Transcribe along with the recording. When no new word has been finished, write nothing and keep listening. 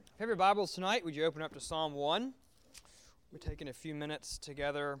If you have your Bibles tonight, would you open up to Psalm 1? We're taking a few minutes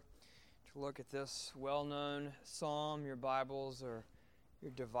together to look at this well-known psalm, your Bibles or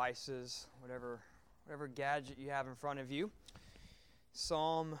your devices, whatever gadget you have in front of you.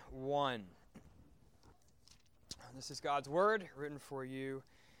 Psalm 1. This is God's Word, written for you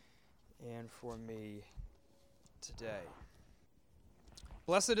and for me today.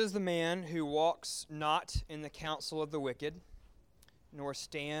 Blessed is the man who walks not in the counsel of the wicked, nor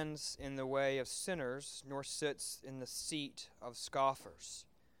stands in the way of sinners, nor sits in the seat of scoffers.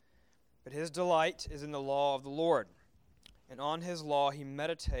 But his delight is in the law of the Lord, and on his law he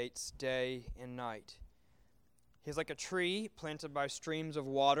meditates day and night. He is like a tree planted by streams of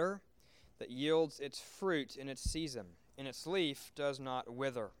water that yields its fruit in its season, and its leaf does not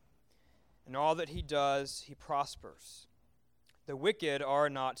wither. In all that he does, he prospers. The wicked are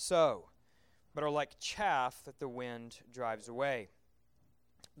not so, but are like chaff that the wind drives away.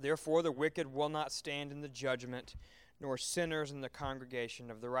 Therefore the wicked will not stand in the judgment, nor sinners in the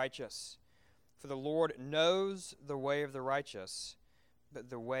congregation of the righteous. For the Lord knows the way of the righteous, but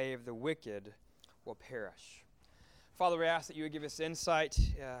the way of the wicked will perish. Father, we ask that you would give us insight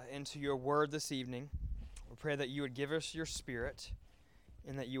into your word this evening. We pray that you would give us your Spirit,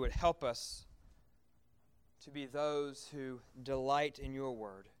 and that you would help us to be those who delight in your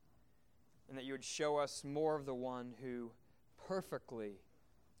word, and that you would show us more of the one who perfectly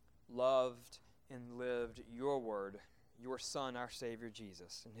loved and lived your word, your Son, our Savior,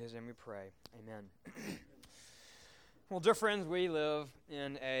 Jesus. In his name we pray. Amen. Well, dear friends, we live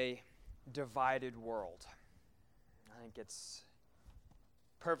in a divided world. I think it's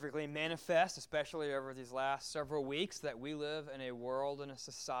perfectly manifest, especially over these last several weeks, that we live in a world, in a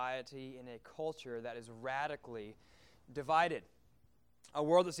society, in a culture that is radically divided. A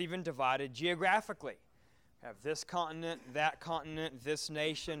world that's even divided geographically. Have this continent, this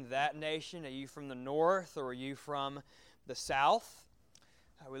nation, that nation. Are you from the north or are you from the south?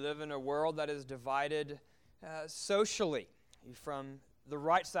 We live in a world that is divided socially. Are you from the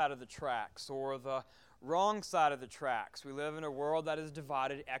right side of the tracks or the wrong side of the tracks? We live in a world that is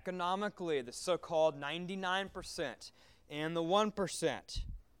divided economically, the so-called 99% and the 1%.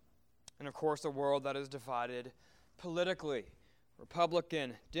 And of course, a world that is divided politically.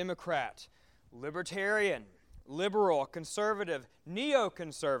 Republican, Democrat, libertarian, liberal, conservative,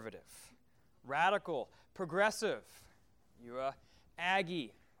 neoconservative, radical, progressive. You a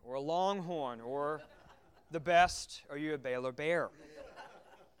Aggie or a Longhorn or the best, or you a Baylor Bear?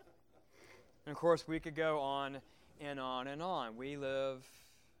 And of course, we could go on and on and on. We live,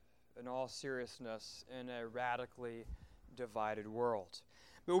 in all seriousness, in a radically divided world.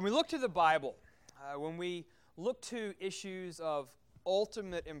 But when we look to the Bible, when we look to issues of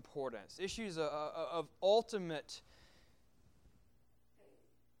ultimate importance, issues of ultimate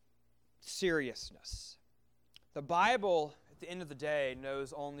seriousness, the Bible, at the end of the day,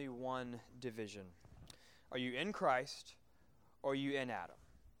 knows only one division. Are you in Christ or are you in Adam?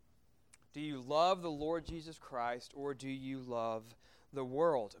 Do you love the Lord Jesus Christ or do you love the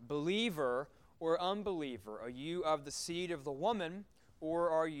world? Believer or unbeliever? Are you of the seed of the woman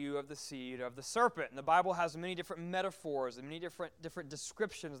or are you of the seed of the serpent? And the Bible has many different metaphors and many different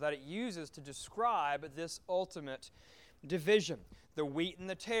descriptions that it uses to describe this ultimate division. The wheat and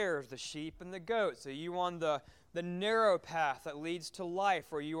the tares, the sheep and the goats. Are you on the narrow path that leads to life,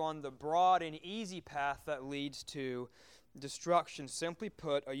 or are you on the broad and easy path that leads to destruction? Simply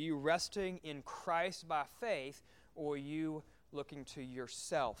put, are you resting in Christ by faith, or are you looking to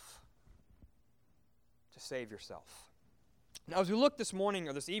yourself to save yourself? Now, as we look this morning,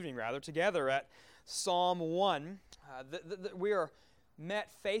 or this evening rather, together at Psalm 1, we are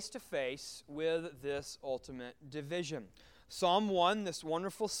met face to face with this ultimate division. Psalm 1, this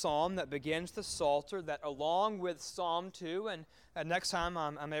wonderful psalm that begins the Psalter, that along with Psalm 2, and next time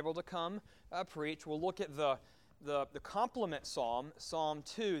I'm able to come preach, we'll look at the complement psalm, Psalm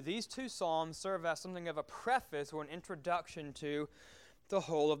 2. These two psalms serve as something of a preface or an introduction to the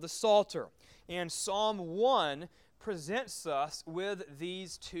whole of the Psalter. And Psalm 1 presents us with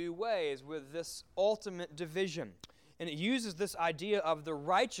these two ways, with this ultimate division. And it uses this idea of the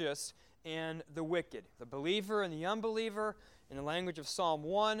righteous and the wicked, the believer and the unbeliever. In the language of Psalm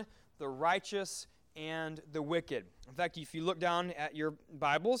 1, the righteous and the wicked. In fact, if you look down at your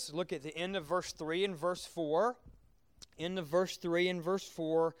Bibles, look at the end of verse 3 and verse 4. End of verse 3 and verse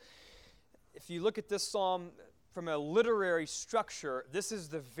 4. If you look at this psalm from a literary structure, this is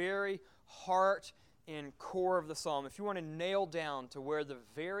the very heart and core of the psalm. If you want to nail down to where the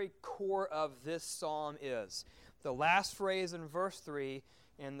very core of this psalm is, the last phrase in verse 3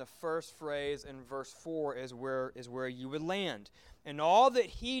 And the first phrase in verse 4 is where you would land. And all that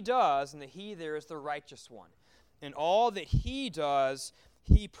he does, and the he there is the righteous one. And all that he does,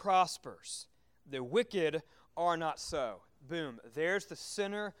 he prospers. The wicked are not so. Boom. There's the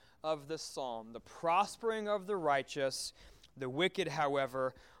center of the psalm. The prospering of the righteous. The wicked,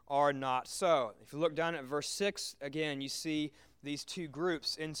 however, are not so. If you look down at verse 6, again, you see these two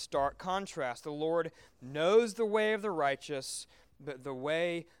groups in stark contrast. The Lord knows the way of the righteous, but the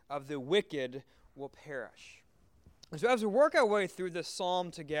way of the wicked will perish. So as we work our way through this psalm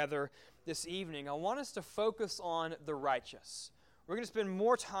together this evening, I want us to focus on the righteous. We're going to spend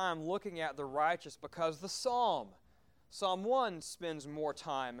more time looking at the righteous because the Psalm 1 spends more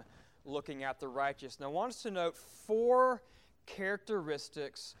time looking at the righteous. And I want us to note 4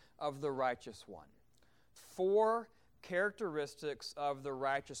 characteristics of the righteous one. 4 characteristics of the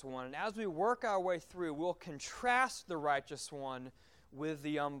righteous one. And as we work our way through, we'll contrast the righteous one with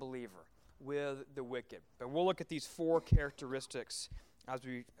the unbeliever, with the wicked. But we'll look at these 4 characteristics as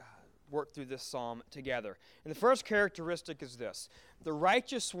we work through this psalm together. And the first characteristic is this: the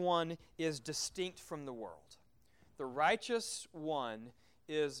righteous one is distinct from the world. The righteous one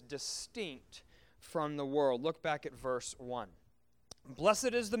is distinct from the world. Look back at verse 1.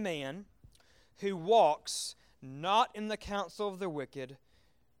 Blessed is the man who walks not in the counsel of the wicked,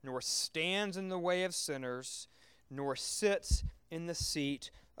 nor stands in the way of sinners, nor sits in the seat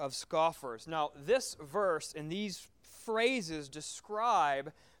of scoffers. Now, this verse and these phrases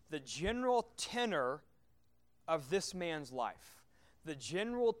describe the general tenor of this man's life, the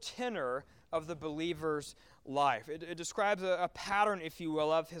general tenor of the believer's life. It describes a pattern, if you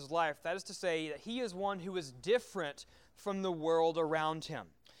will, of his life. That is to say that he is one who is different from the world around him.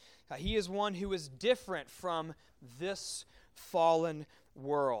 He is one who is different from this fallen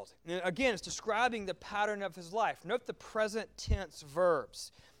world. And again, it's describing the pattern of his life. Note the present tense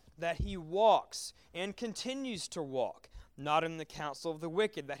verbs: that he walks and continues to walk, not in the counsel of the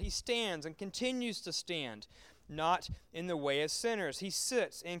wicked; that he stands and continues to stand, not in the way of sinners; he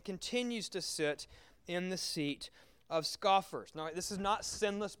sits and continues to sit in the seat of scoffers. Now, this is not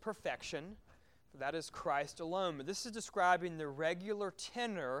sinless perfection. That is Christ alone. But this is describing the regular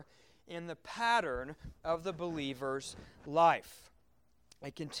tenor and the pattern of the believer's life.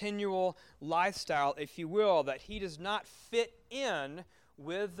 A continual lifestyle, if you will, that he does not fit in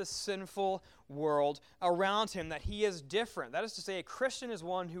with the sinful world around him, that he is different. That is to say, a Christian is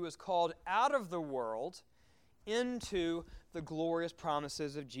one who is called out of the world into the glorious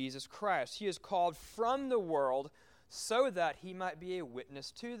promises of Jesus Christ. He is called from the world so that he might be a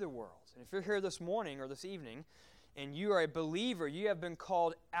witness to the world. And if you're here this morning or this evening and you are a believer, you have been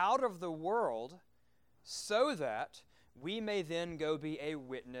called out of the world so that we may then go be a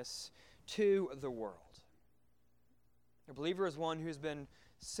witness to the world. A believer is one who's been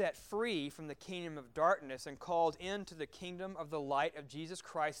set free from the kingdom of darkness and called into the kingdom of the light of Jesus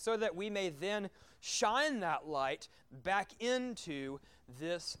Christ so that we may then shine that light back into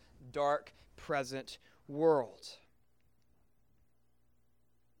this dark present world.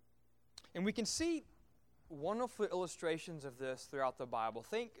 And we can see wonderful illustrations of this throughout the Bible.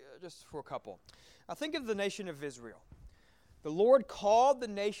 Think just for a couple. I think of the nation of Israel. The Lord called the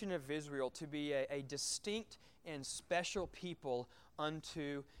nation of Israel to be a distinct and special people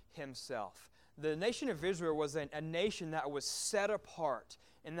unto himself. The nation of Israel was a nation that was set apart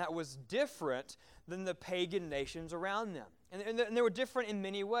and that was different than the pagan nations around them. And they were different in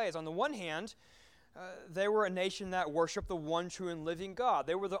many ways. On the one hand, they were a nation that worshiped the one true and living God.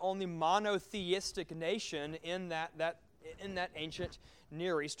 They were the only monotheistic nation in that ancient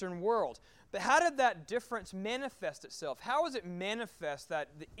Near Eastern world. But how did that difference manifest itself? How is it manifest that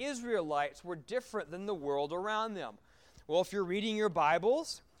the Israelites were different than the world around them? Well, if you're reading your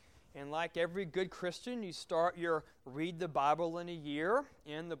Bibles, and like every good Christian, you start your read the Bible in a year.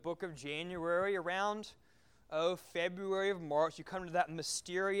 In the book of January, around February of March, you come to that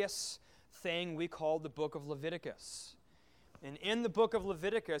mysterious thing we call the book of Leviticus. And in the book of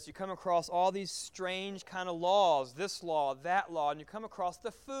Leviticus, you come across all these strange kind of laws, this law, that law, and you come across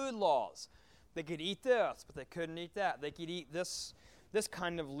the food laws. They could eat this, but they couldn't eat that. They could eat this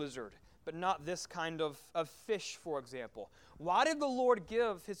kind of lizard, but not this kind of fish, for example. Why did the Lord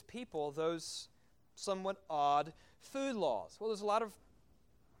give his people those somewhat odd food laws? Well, there's a lot of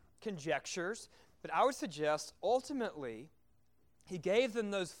conjectures, but I would suggest ultimately he gave them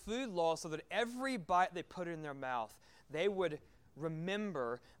those food laws so that every bite they put in their mouth, they would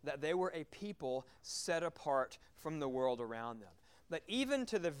remember that they were a people set apart from the world around them. That even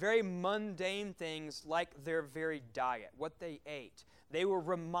to the very mundane things like their very diet, what they ate, they were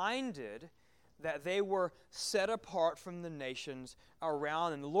reminded that they were set apart from the nations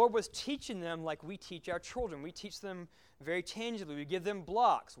around them. The Lord was teaching them like we teach our children. We teach them very tangibly. We give them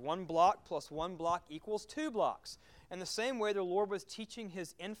blocks. 1 block plus 1 block equals 2 blocks. In the same way, the Lord was teaching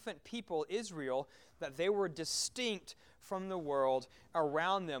his infant people, Israel, that they were distinct from the world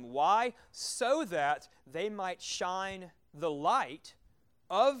around them. Why? So that they might shine the light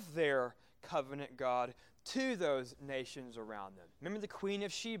of their covenant God to those nations around them. Remember the Queen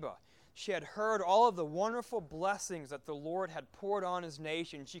of Sheba? She had heard all of the wonderful blessings that the Lord had poured on his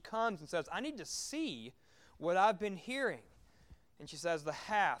nation. She comes and says, I need to see what I've been hearing. And she says, the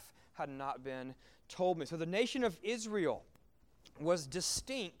half had not been told me. So the nation of Israel was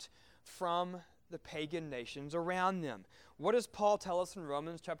distinct from the pagan nations around them. What does Paul tell us in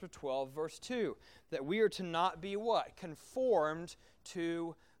Romans chapter 12, verse 2? That we are to not be what? Conformed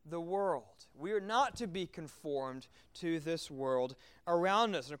to the world. We are not to be conformed to this world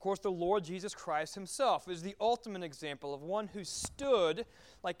around us. And of course, the Lord Jesus Christ himself is the ultimate example of one who stood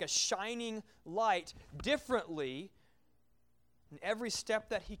like a shining light differently in every step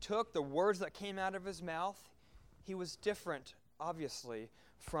that he took, the words that came out of his mouth. He was different, obviously,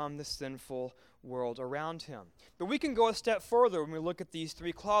 from the sinful world around him. But we can go a step further when we look at these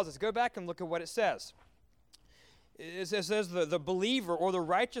 3 clauses. Go back and look at what it says. It says the believer or the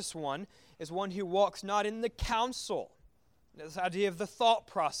righteous one is one who walks not in the counsel, this idea of the thought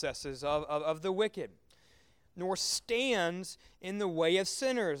processes of the wicked, nor stands in the way of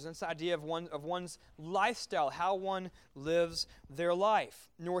sinners, this idea of one's lifestyle, how one lives their life,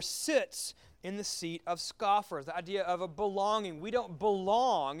 nor sits in the seat of scoffers, the idea of a belonging. We don't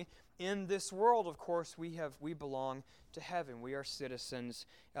belong in this world. Of course, we belong to heaven. We are citizens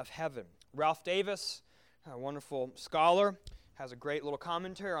of heaven. Ralph Davis, a wonderful scholar, has a great little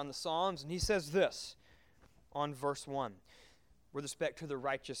commentary on the Psalms, and he says this on verse 1 with respect to the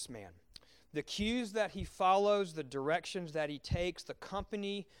righteous man. The cues that he follows, the directions that he takes, the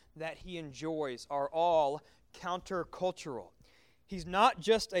company that he enjoys are all countercultural. He's not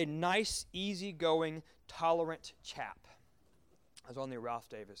just a nice, easygoing, tolerant chap, as only Ralph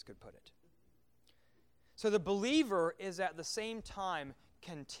Davis could put it. So the believer is at the same time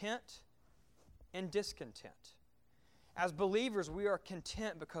content and discontent. As believers, we are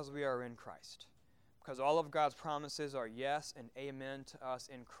content because we are in Christ. Because all of God's promises are yes and amen to us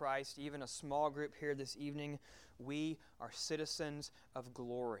in Christ. Even a small group here this evening, we are citizens of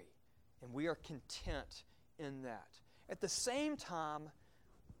glory. And we are content in that. At the same time,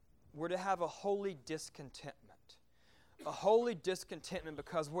 we're to have a holy discontentment. A holy discontentment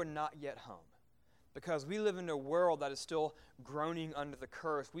because we're not yet home. Because we live in a world that is still groaning under the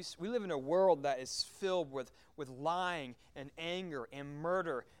curse. We live in a world that is filled with lying and anger and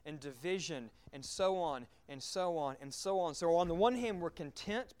murder and division and so on and so on and so on. So on the one hand, we're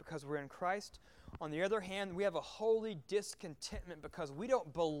content because we're in Christ. On the other hand, we have a holy discontentment because we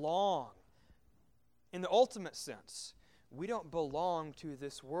don't belong. In the ultimate sense, we don't belong to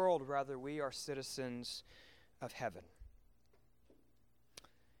this world. Rather, we are citizens of heaven.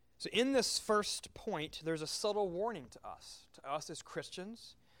 So in this first point, there's a subtle warning to us as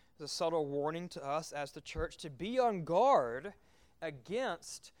Christians. There's a subtle warning to us as the church to be on guard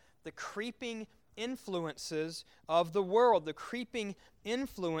against the creeping influences of the world, the creeping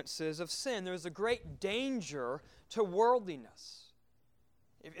influences of sin. There's a great danger to worldliness.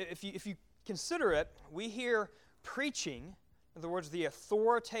 If you consider it, we hear preaching, in other words, the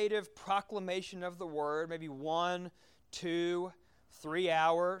authoritative proclamation of the word, maybe 1, 2, 3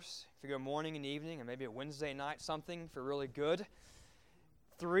 hours, if you go morning and evening, and maybe a Wednesday night something if you're really good.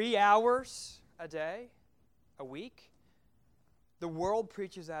 3 hours a day, a week. The world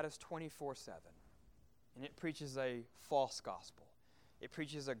preaches at us 24/7, and it preaches a false gospel. It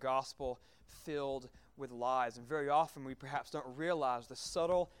preaches a gospel filled with lies, and very often we perhaps don't realize the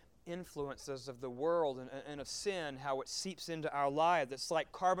subtle influences of the world and of sin, how it seeps into our lives. It's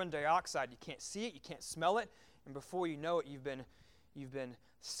like carbon dioxide. You can't see it, you can't smell it, and before you know it, you've been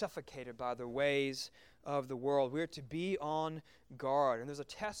suffocated by the ways of the world. We're to be on guard. And there's a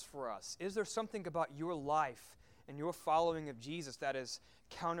test for us. Is there something about your life and your following of Jesus that is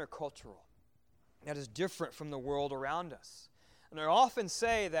countercultural, that is different from the world around us? And I often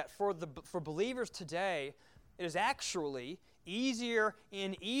say that for believers today, it is actually easier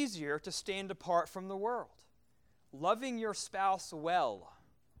and easier to stand apart from the world. Loving your spouse well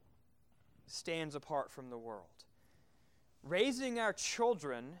stands apart from the world. Raising our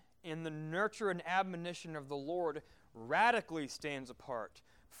children in the nurture and admonition of the Lord radically stands apart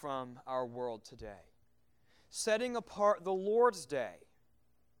from our world today. Setting apart the Lord's Day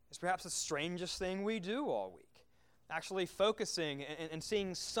is perhaps the strangest thing we do all week. actually focusing and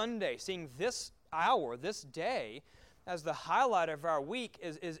seeing Sunday, seeing this hour, this day, as the highlight of our week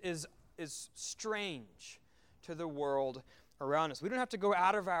is strange to the world around us. We don't have to go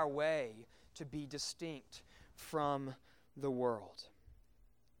out of our way to be distinct from the world.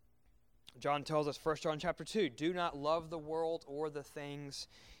 John tells us, 1 John chapter 2, do not love the world or the things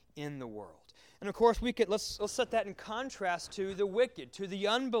in the world. And of course, let's set that in contrast to the wicked, to the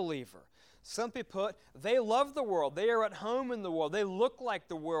unbeliever. Simply put, they love the world. They are at home in the world. They look like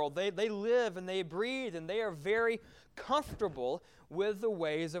the world. They live and they breathe, and they are very comfortable with the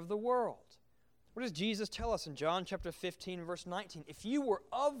ways of the world. What does Jesus tell us in John chapter 15, verse 19? If you were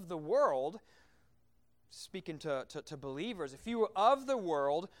of the world, speaking to believers, if you were of the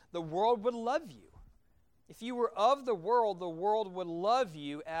world would love you. If you were of the world would love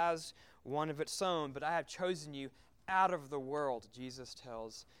you as one of its own. But I have chosen you out of the world, Jesus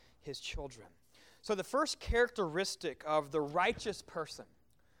tells his children. So the first characteristic of the righteous person,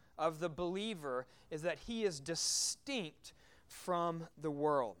 of the believer, is that he is distinct from the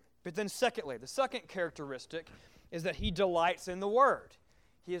world. But then secondly, the second characteristic is that he delights in the Word.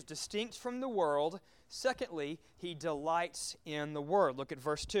 He is distinct from the world. Secondly, he delights in the Word. Look at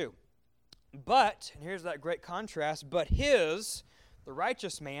verse 2. But, and here's that great contrast, but the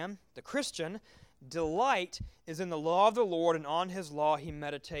righteous man, the Christian, delight is in the law of the Lord, and on his law he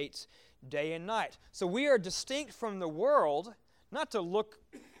meditates day and night. So we are distinct from the world, not to look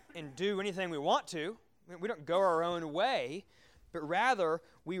and do anything we want to. We don't go our own way, but rather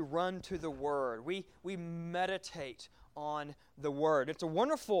we run to the Word. We meditate on the Word. It's a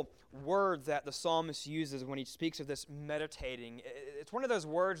wonderful word that the psalmist uses when he speaks of this meditating. It's one of those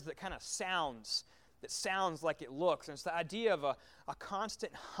words that kind of sounds like it looks. And it's the idea of a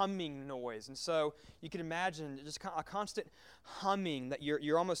constant humming noise. And so you can imagine just a constant humming, that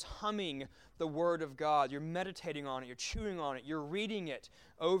you're almost humming the Word of God. You're meditating on it. You're chewing on it. You're reading it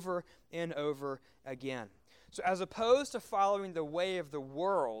over and over again. So as opposed to following the way of the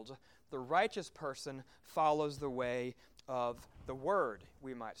world, the righteous person follows the way of the Word,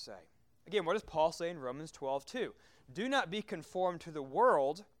 we might say. Again, what does Paul say in Romans 12:2? Do not be conformed to the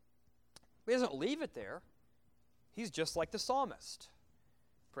world. He doesn't leave it there. He's just like the psalmist.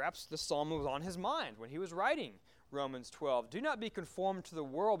 Perhaps the psalm was on his mind when he was writing Romans 12. Do not be conformed to the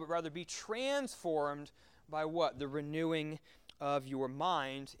world, but rather be transformed by what? The renewing of your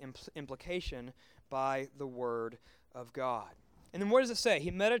mind, implication by the Word of God. And then what does it say?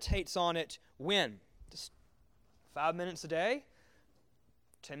 He meditates on it when? Just 5 minutes a day?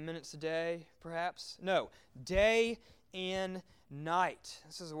 10 minutes a day, perhaps? No, day and night.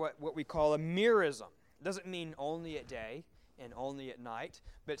 This is what we call a merism. It doesn't mean only at day and only at night,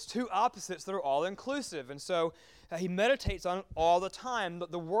 but it's two opposites that are all inclusive. And so he meditates on it all the time.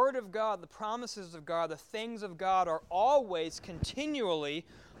 The Word of God, the promises of God, the things of God are always continually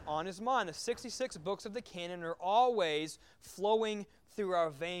on his mind. The 66 books of the canon are always flowing through our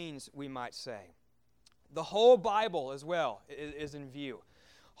veins, we might say. The whole Bible as well is in view.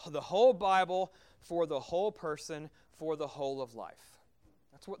 The whole Bible for the whole person, for the whole of life.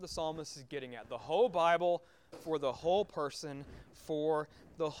 That's what the psalmist is getting at. The whole Bible for the whole person, for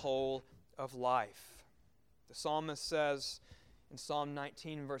the whole of life. The psalmist says in Psalm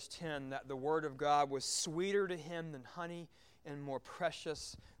 19, verse 10, that the Word of God was sweeter to him than honey and more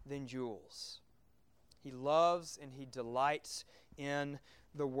precious than jewels. He loves and he delights in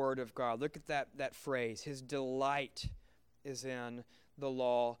the Word of God. Look at that phrase. His delight is in the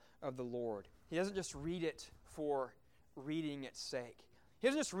law of the Lord. He doesn't just read it for reading its sake. He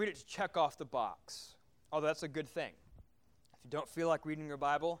doesn't just read it to check off the box, although that's a good thing. If you don't feel like reading your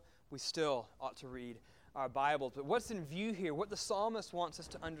Bible, we still ought to read our Bibles. But what's in view here, what the psalmist wants us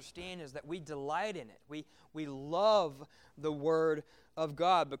to understand, is that we delight in it. We love the Word of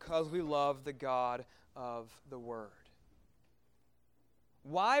God because we love the God of the Word.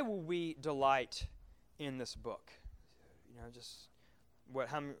 Why will we delight in this book? Just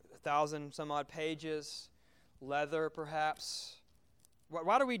how many 1,000 some odd pages, leather perhaps.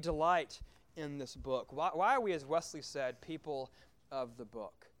 Why do we delight in this book? Why are we, as Wesley said, people of the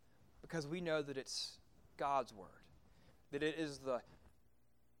book? Because we know that it's God's Word, that it is the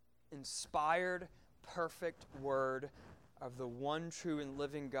inspired, perfect Word of the one true and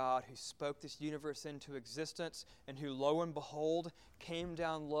living God who spoke this universe into existence and who, lo and behold, came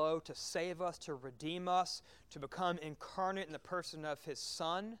down low to save us, to redeem us, to become incarnate in the person of His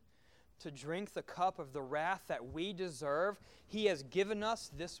Son, to drink the cup of the wrath that we deserve. He has given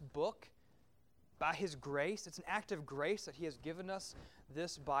us this book by His grace. It's an act of grace that He has given us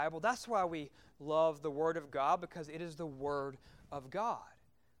this Bible. That's why we love the Word of God, because it is the Word of God.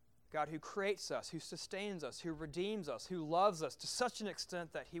 God who creates us, who sustains us, who redeems us, who loves us to such an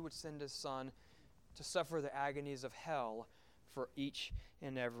extent that he would send his Son to suffer the agonies of hell for each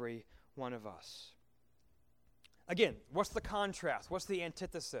and every one of us. Again, what's the contrast? What's the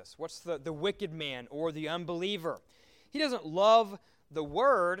antithesis? What's the wicked man or the unbeliever? He doesn't love the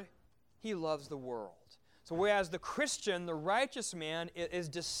Word, he loves the world. So whereas the Christian, the righteous man, is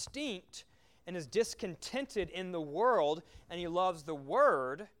distinct and is discontented in the world, and he loves the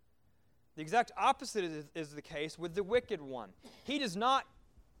Word, the exact opposite is the case with the wicked one. He does not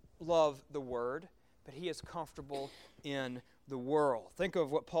love the Word, but he is comfortable in the world. Think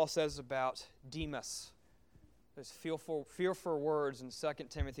of what Paul says about Demas. There's fearful words in 2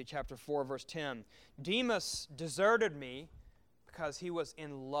 Timothy chapter 4, verse 10. Demas deserted me because he was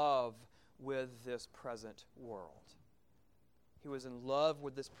in love with this present world. He was in love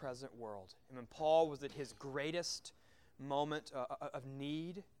with this present world. And when Paul was at his greatest moment of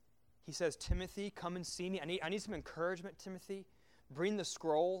need, he says, Timothy, come and see me. I need some encouragement, Timothy. Bring the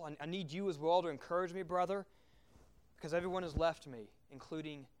scroll. I need you as well to encourage me, brother, because everyone has left me,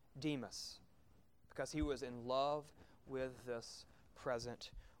 including Demas, because he was in love with this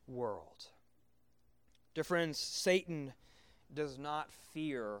present world. Dear friends, Satan does not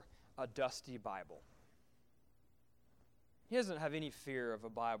fear a dusty Bible. He doesn't have any fear of a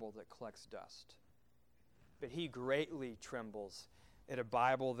Bible that collects dust. But he greatly trembles at a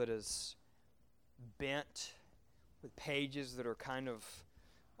Bible that is bent, with pages that are kind of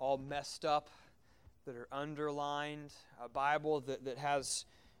all messed up, that are underlined, a Bible that has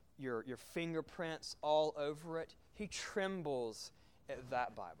your fingerprints all over it. He trembles at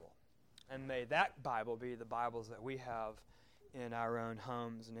that Bible. And may that Bible be the Bibles that we have in our own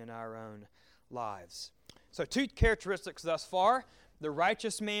homes and in our own lives. So 2 characteristics thus far. The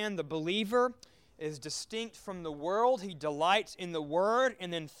righteous man, the believer, is distinct from the world. He delights in the Word.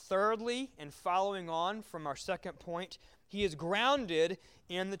 And then thirdly, and following on from our second point, he is grounded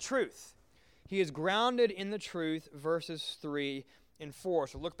in the truth. He is grounded in the truth, verses 3 and 4.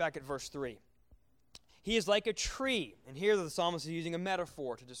 So look back at verse 3. He is like a tree. And here the psalmist is using a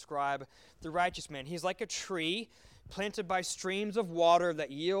metaphor to describe the righteous man. He is like a tree planted by streams of water that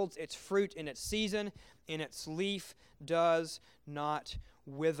yields its fruit in its season, and its leaf does not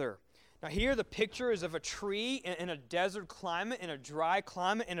wither. Now here the picture is of a tree in a desert climate, in a dry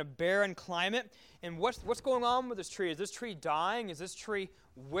climate, in a barren climate. And what's going on with this tree? Is this tree dying? Is this tree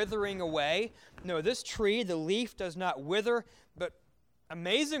withering away? No, this tree, the leaf does not wither, but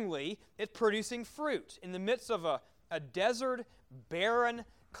amazingly, it's producing fruit. In the midst of a desert, barren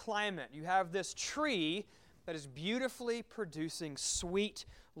climate, you have this tree that is beautifully producing sweet,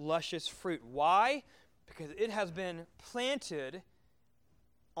 luscious fruit. Why? Because it has been planted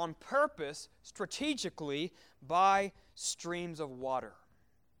on purpose, strategically, by streams of water.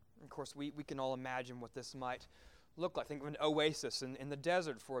 Of course, we can all imagine what this might look like. Think of an oasis in the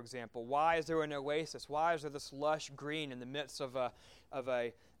desert, for example. Why is there an oasis? Why is there this lush green in the midst of a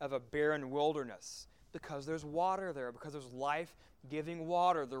barren wilderness? Because there's water there, because there's life-giving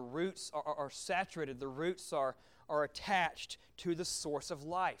water. The roots are saturated. The roots are attached to the source of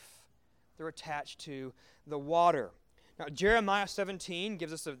life. They're attached to the water. Now, Jeremiah 17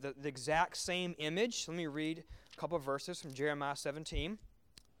 gives us the exact same image. Let me read a couple of verses from Jeremiah 17.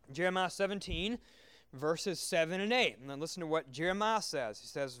 Jeremiah 17, verses 7 and 8. And then listen to what Jeremiah says. He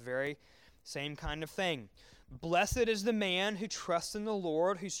says very same kind of thing. Blessed is the man who trusts in the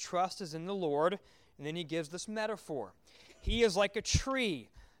Lord, whose trust is in the Lord. And then he gives this metaphor. He is like a tree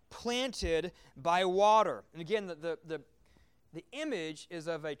planted by water. And again, the image is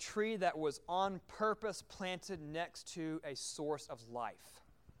of a tree that was on purpose planted next to a source of life.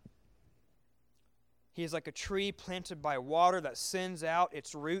 He is like a tree planted by water that sends out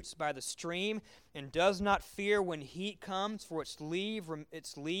its roots by the stream and does not fear when heat comes, for its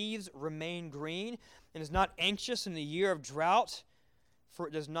leaves remain green, and is not anxious in the year of drought, for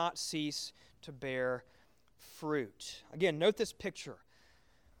it does not cease to bear fruit. Again, note this picture.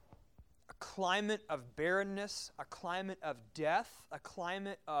 A climate of barrenness, a climate of death, a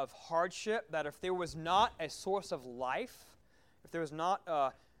climate of hardship, that if there was not a source of life, if there was not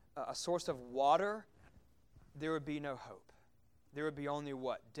a source of water, there would be no hope. There would be only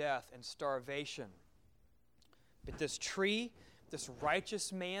what? Death and starvation. But this tree, this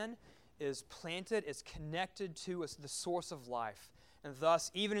righteous man, is planted, is connected to the source of life. And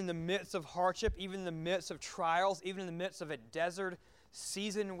thus, even in the midst of hardship, even in the midst of trials, even in the midst of a desert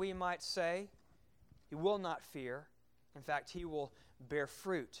season, we might say, he will not fear. In fact, he will bear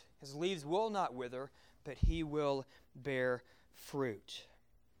fruit. His leaves will not wither, but he will bear fruit.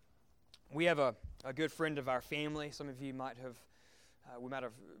 We have a good friend of our family. Some of you might have We might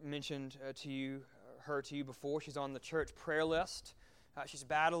have mentioned her to you before. She's on the church prayer list. She's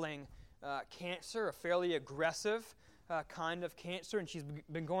battling cancer, a fairly aggressive kind of cancer, and she's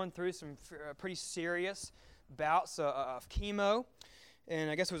been going through some pretty serious bouts of chemo. And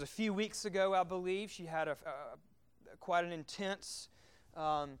I guess it was a few weeks ago, I believe, she had quite an intense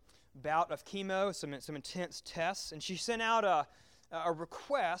bout of chemo, some intense tests, and she sent out a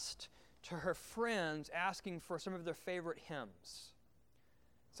request to her friends asking for some of their favorite hymns,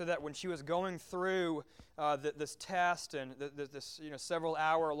 so that when she was going through this test and this several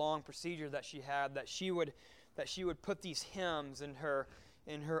hour long procedure that she had, that she would put these hymns in her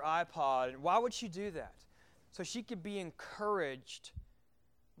iPod. And why would she do that? So she could be encouraged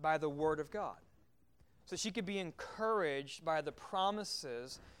by the Word of God. So she could be encouraged by the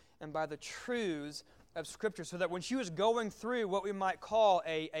promises and by the truths of Scripture, so that when she was going through what we might call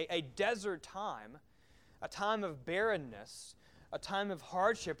a desert time, a time of barrenness, a time of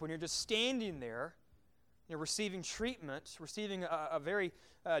hardship, when you're just standing there, you're receiving treatment, receiving a very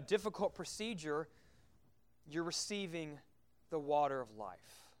difficult procedure, you're receiving the water of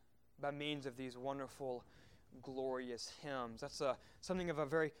life by means of these wonderful, glorious hymns. That's something of a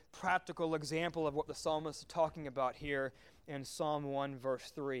very practical example of what the psalmist is talking about here in Psalm 1,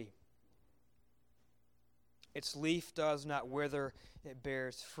 verse 3. Its leaf does not wither, it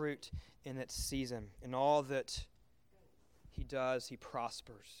bears fruit in its season. In all that he does, he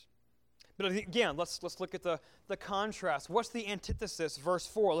prospers. But again, let's look at the contrast. What's the antithesis? Verse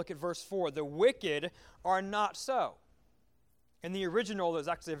 4. Look at verse 4. The wicked are not so. In the original, there's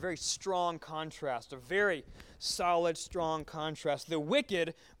actually a very strong contrast, a very solid, strong contrast. The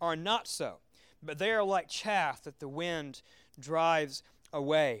wicked are not so, but they are like chaff that the wind drives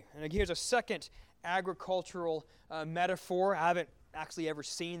away. And here's a second agricultural metaphor. I haven't actually ever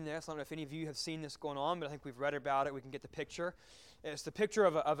seen this. I don't know if any of you have seen this going on, but I think we've read about it. We can get the picture. It's the picture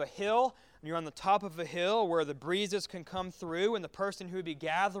of a hill, and you're on the top of a hill where the breezes can come through, and the person who would be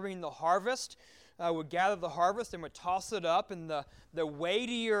gathering the harvest would gather the harvest and would toss it up, and the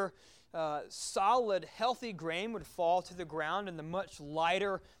weightier, solid, healthy grain would fall to the ground, and the much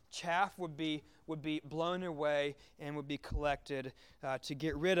lighter chaff would be blown away and would be collected to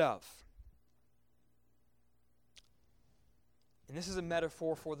get rid of. And this is a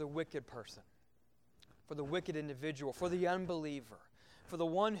metaphor for the wicked person, for the wicked individual, for the unbeliever, for the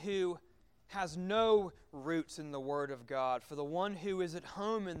one who has no roots in the Word of God, for the one who is at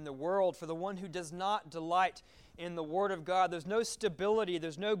home in the world, for the one who does not delight in the Word of God. There's no stability,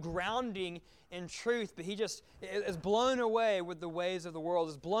 there's no grounding in truth, but he just is blown away with the ways of the world,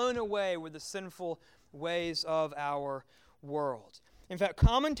 is blown away with the sinful ways of our world. In fact,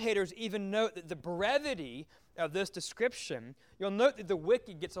 commentators even note that the brevity of this description, you'll note that the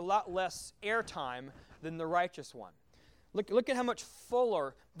wicked gets a lot less airtime than the righteous one. Look at how much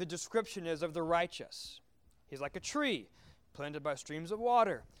fuller the description is of the righteous. He's like a tree, planted by streams of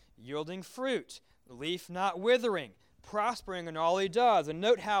water, yielding fruit, leaf not withering, prospering in all he does. And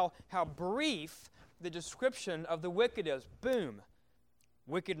note how brief the description of the wicked is. Boom.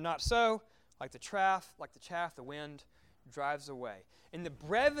 Wicked not so, like the chaff, the wind drives away. And the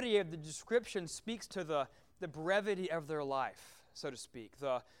brevity of the description speaks to the brevity of their life, so to speak,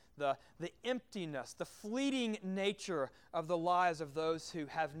 the emptiness, the fleeting nature of the lives of those who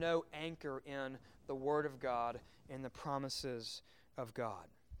have no anchor in the Word of God and the promises of God.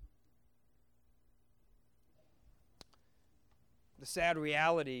 The sad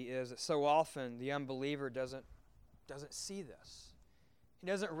reality is that so often the unbeliever doesn't see this. He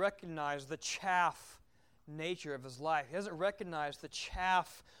doesn't recognize the chaff nature of his life. He doesn't recognize the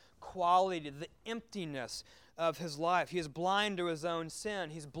chaff quality, the emptiness of his life. He is blind to his own sin.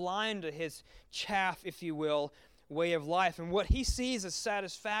 He's blind to his chaff, if you will, way of life. And what he sees as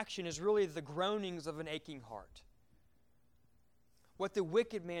satisfaction is really the groanings of an aching heart. What the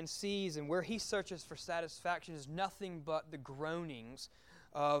wicked man sees and where he searches for satisfaction is nothing but the groanings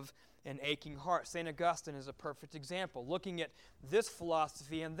of an aching heart. St. Augustine is a perfect example. Looking at this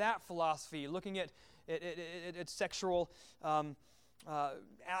philosophy and that philosophy, looking at sexual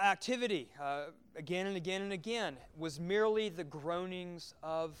activity again and again and again, was merely the groanings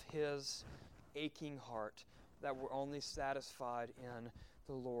of his aching heart that were only satisfied in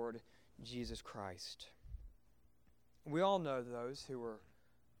the Lord Jesus Christ. We all know those who are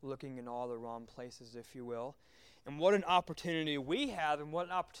looking in all the wrong places, if you will. And what an opportunity we have, and what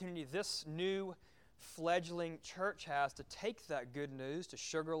an opportunity this new fledgling church has to take that good news to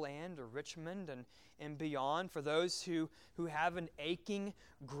Sugar Land or Richmond and beyond, for those who have an aching,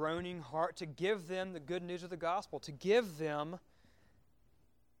 groaning heart, to give them the good news of the gospel, to give them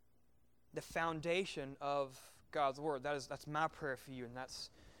the foundation of God's Word. That's my prayer for you, and that's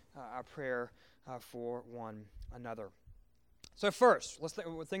our prayer for one another. So first,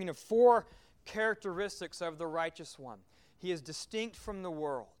 we're thinking of 4 characteristics of the righteous one. He is distinct from the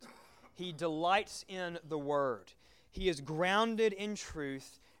world. He delights in the Word. He is grounded in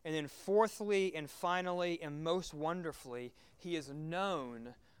truth. And then fourthly and finally and most wonderfully, he is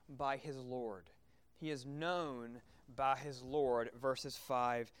known by his Lord. He is known by his Lord, verses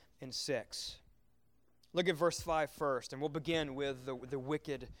 5 and 6. Look at verse 5 first, and we'll begin with the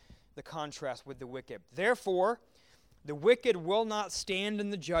wicked, the contrast with the wicked. Therefore, the wicked will not stand in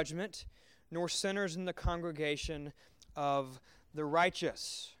the judgment, nor sinners in the congregation of the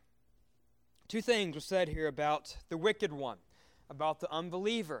righteous. 2 things were said here about the wicked one, about the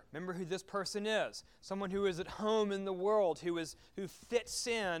unbeliever. Remember who this person is. Someone who is at home in the world, who fits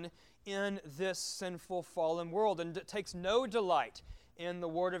in this sinful, fallen world, and takes no delight in the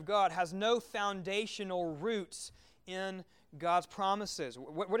Word of God, has no foundational roots in God's promises.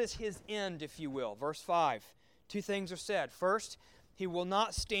 What is his end, if you will? Verse 5. 2 things are said. First, he will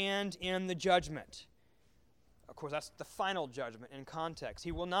not stand in the judgment. Of course, that's the final judgment in context.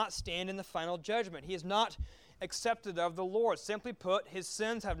 He will not stand in the final judgment. He is not accepted of the Lord. Simply put, his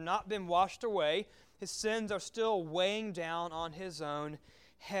sins have not been washed away. His sins are still weighing down on his own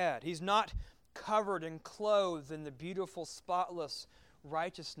head. He's not covered and clothed in the beautiful, spotless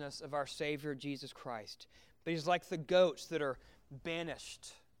righteousness of our Savior Jesus Christ. But he's like the goats that are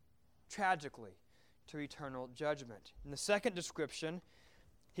banished, tragically, to eternal judgment. In the second description,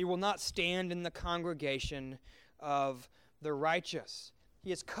 he will not stand in the congregation of the righteous.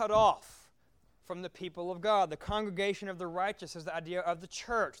 He is cut off from the people of God. The congregation of the righteous is the idea of the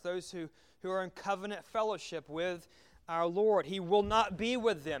church, those who are in covenant fellowship with our Lord. He will not be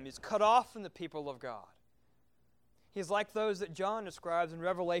with them. He's cut off from the people of God. He's like those that John describes in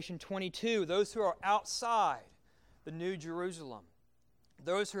Revelation 22, those who are outside the New Jerusalem,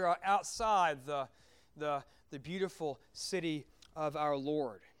 those who are outside the beautiful city of our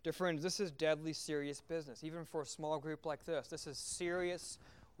Lord. Dear friends, this is deadly serious business. Even for a small group like this is serious,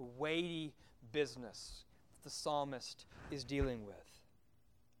 weighty business the psalmist is dealing with.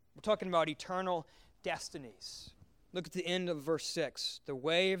 We're talking about eternal destinies. Look at the end of verse 6. The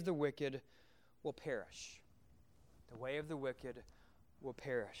way of the wicked will perish. The way of the wicked will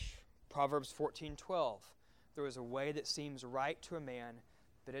perish. Proverbs 14:12. There is a way that seems right to a man,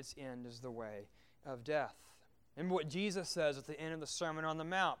 but its end is the way of death. Remember what Jesus says at the end of the Sermon on the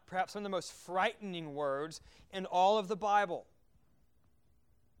Mount, perhaps one of the most frightening words in all of the Bible.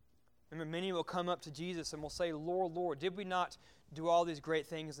 Remember, many will come up to Jesus and will say, Lord, Lord, did we not do all these great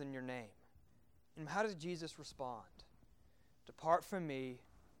things in your name? And how does Jesus respond? Depart from me,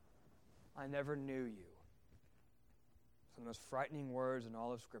 I never knew you. It's one of the most frightening words in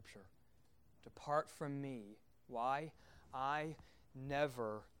all of Scripture. Depart from me. Why? I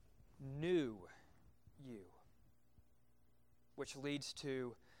never knew you. Which leads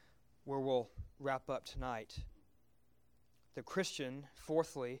to where we'll wrap up tonight. The Christian,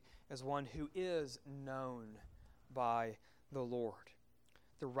 fourthly, is one who is known by the Lord.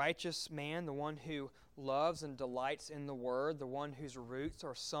 The righteous man, the one who loves and delights in the Word, the one whose roots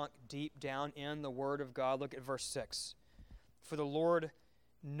are sunk deep down in the Word of God. Look at verse 6. For the Lord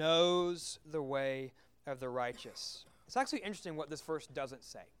knows the way of the righteous. It's actually interesting what this verse doesn't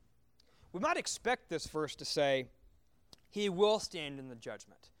say. We might expect this verse to say, he will stand in the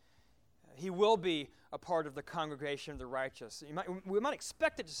judgment. He will be a part of the congregation of the righteous. We might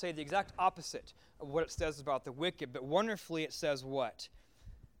expect it to say the exact opposite of what it says about the wicked, but wonderfully it says what?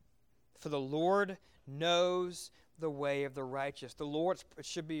 For the Lord knows the way of the righteous. The Lord, it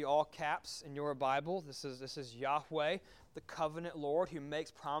should be all caps in your Bible. This is Yahweh, the covenant Lord, who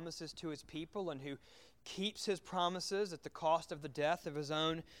makes promises to his people and who keeps his promises at the cost of the death of his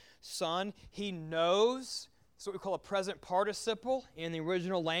own Son. He knows. It's what we call a present participle in the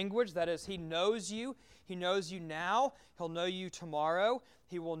original language. That is, he knows you. He knows you now. He'll know you tomorrow.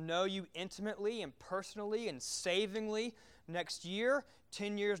 He will know you intimately and personally and savingly next year,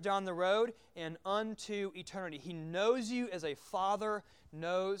 10 years down the road, and unto eternity. He knows you as a father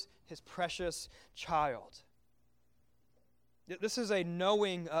knows his precious child. This is a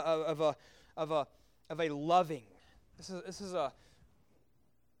knowing of a loving. This is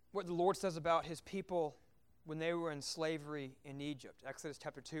what the Lord says about his people when they were in slavery in Egypt. Exodus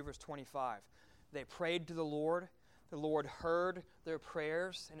chapter 2, verse 25. They prayed to the Lord heard their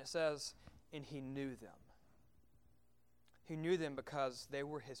prayers, and it says, and he knew them. He knew them because they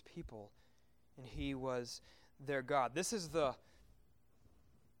were his people, and he was their God. This is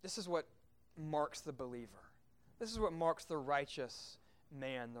what marks the believer. This is what marks the righteous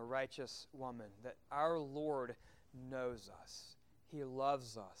man, the righteous woman, that our Lord knows us. He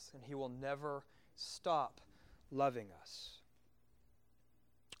loves us, and He will never stop loving us.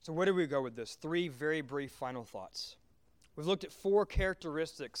 So where do we go with this? 3 very brief final thoughts. We've looked at 4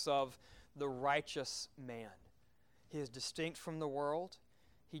 characteristics of the righteous man. He is distinct from the world.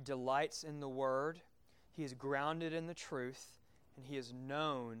 He delights in the Word. He is grounded in the truth. And he is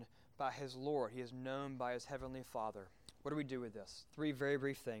known by his Lord. He is known by his Heavenly Father. What do we do with this? 3 very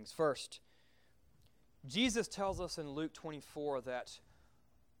brief things. First, Jesus tells us in Luke 24 that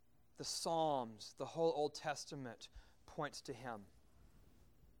the Psalms, the whole Old Testament, points to Him.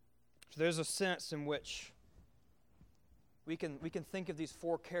 So there's a sense in which we can think of these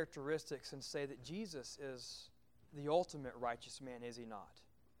 4 characteristics and say that Jesus is the ultimate righteous man, is He not?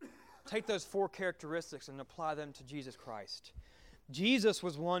 Take those 4 characteristics and apply them to Jesus Christ. Jesus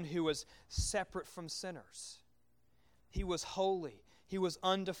was one who was separate from sinners. He was holy. He was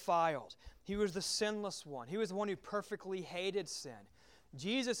undefiled. He was the sinless one. He was the one who perfectly hated sin.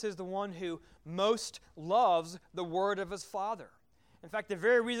 Jesus is the one who most loves the word of His Father. In fact, the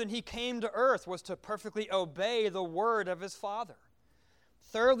very reason He came to earth was to perfectly obey the word of His Father.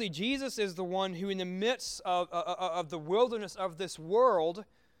 Thirdly, Jesus is the one who, in the midst of the wilderness of this world,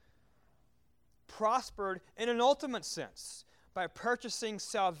 prospered in an ultimate sense by purchasing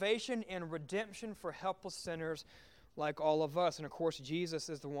salvation and redemption for helpless sinners like all of us. And of course, Jesus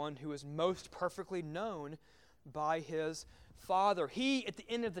is the one who is most perfectly known by His Father. He, at the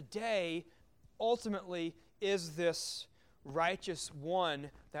end of the day, ultimately is this righteous one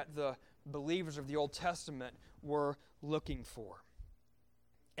that the believers of the Old Testament were looking for.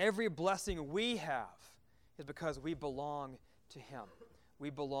 Every blessing we have is because we belong to Him. We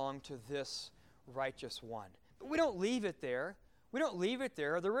belong to this righteous one. But we don't leave it there. We don't leave it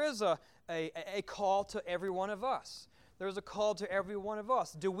there. There is a call to every one of us. There's a call to every one of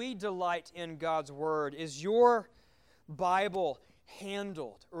us. Do we delight in God's Word? Is your Bible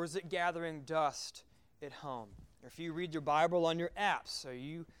handled, or is it gathering dust at home? Or if you read your Bible on your apps, are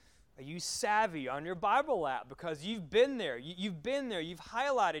you savvy on your Bible app? Because you've been there. You've been there. You've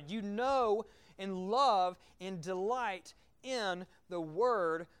highlighted. You know and love and delight in the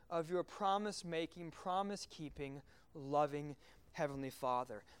Word of your promise-making, promise-keeping, loving Heavenly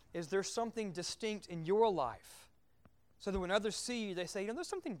Father. Is there something distinct in your life so that when others see you, they say, there's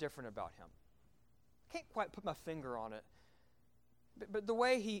something different about him? I can't quite put my finger on it. But the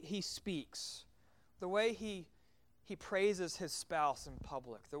way he speaks, the way he praises his spouse in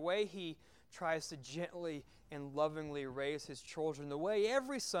public, the way he tries to gently and lovingly raise his children, the way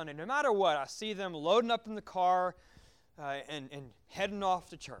every Sunday, no matter what, I see them loading up in the car and heading off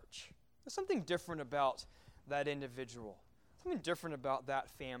to church. There's something different about that individual, something different about that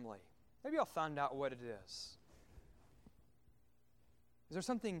family. Maybe I'll find out what it is. Is there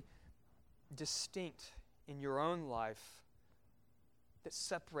something distinct in your own life that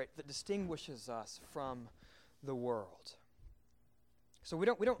distinguishes us from the world? So we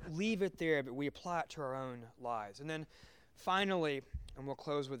don't leave it there, but we apply it to our own lives. And then finally, and we'll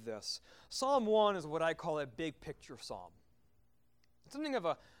close with this, Psalm 1 is what I call a big picture psalm. It's something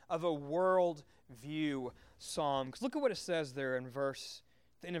of a world view psalm. Because look at what it says there in the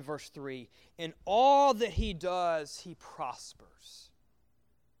end of verse 3. In all that he does, he prospers.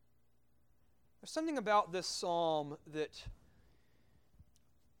 There's something about this psalm that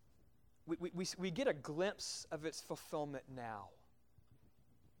we get a glimpse of its fulfillment now.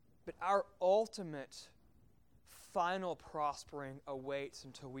 But our ultimate, final prospering awaits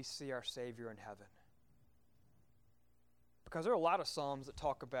until we see our Savior in heaven. Because there are a lot of psalms that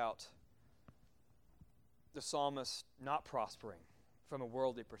talk about the psalmist not prospering from a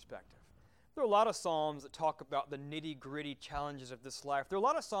worldly perspective. There are a lot of psalms that talk about the nitty-gritty challenges of this life. There are a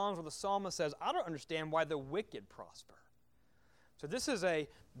lot of psalms where the psalmist says, I don't understand why the wicked prosper. So this is a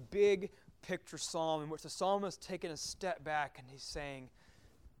big picture psalm in which the psalmist is taking a step back and he's saying,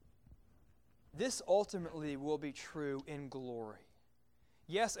 this ultimately will be true in glory.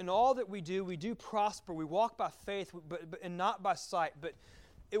 Yes, in all that we do prosper. We walk by faith and not by sight, but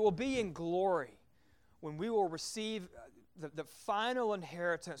it will be in glory when we will receive the final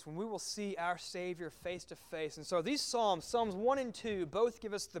inheritance, when we will see our Savior face to face. And so these Psalms 1 and 2, both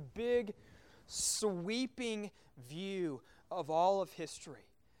give us the big, sweeping view of all of history.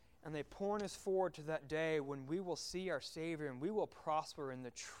 And they point us forward to that day when we will see our Savior and we will prosper in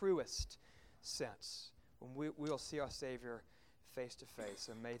the truest sense, when we will see our Savior face to face.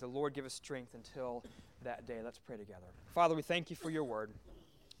 And may the Lord give us strength until that day. Let's pray together. Father, we thank you for your word.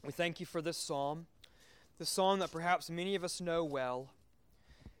 We thank you for this psalm, the psalm that perhaps many of us know well.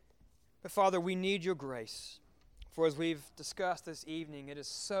 But Father, we need your grace. For as we've discussed this evening, it is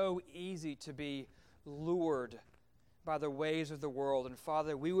so easy to be lured by the ways of the world. And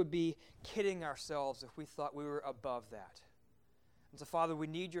Father, we would be kidding ourselves if we thought we were above that. And so, Father, we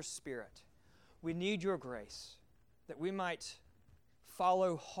need your Spirit. We need your grace, that we might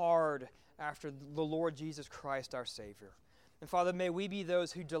follow hard after the Lord Jesus Christ, our Savior. And Father, may we be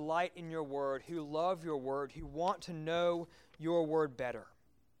those who delight in your word, who love your word, who want to know your word better.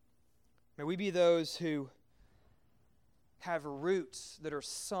 May we be those who have roots that are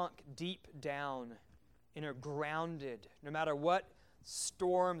sunk deep down and are grounded. No matter what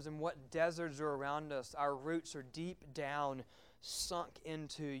storms and what deserts are around us, our roots are deep down, sunk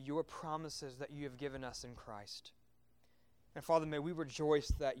into your promises that you have given us in Christ. And Father, may we rejoice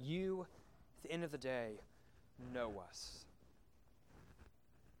that you, at the end of the day, know us.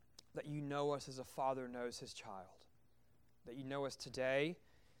 That you know us as a father knows his child. That you know us today,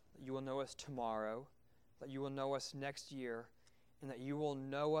 that you will know us tomorrow, that you will know us next year, and that you will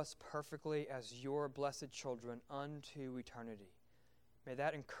know us perfectly as your blessed children unto eternity. May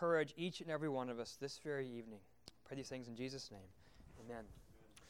that encourage each and every one of us this very evening. I pray these things in Jesus' name. Amen.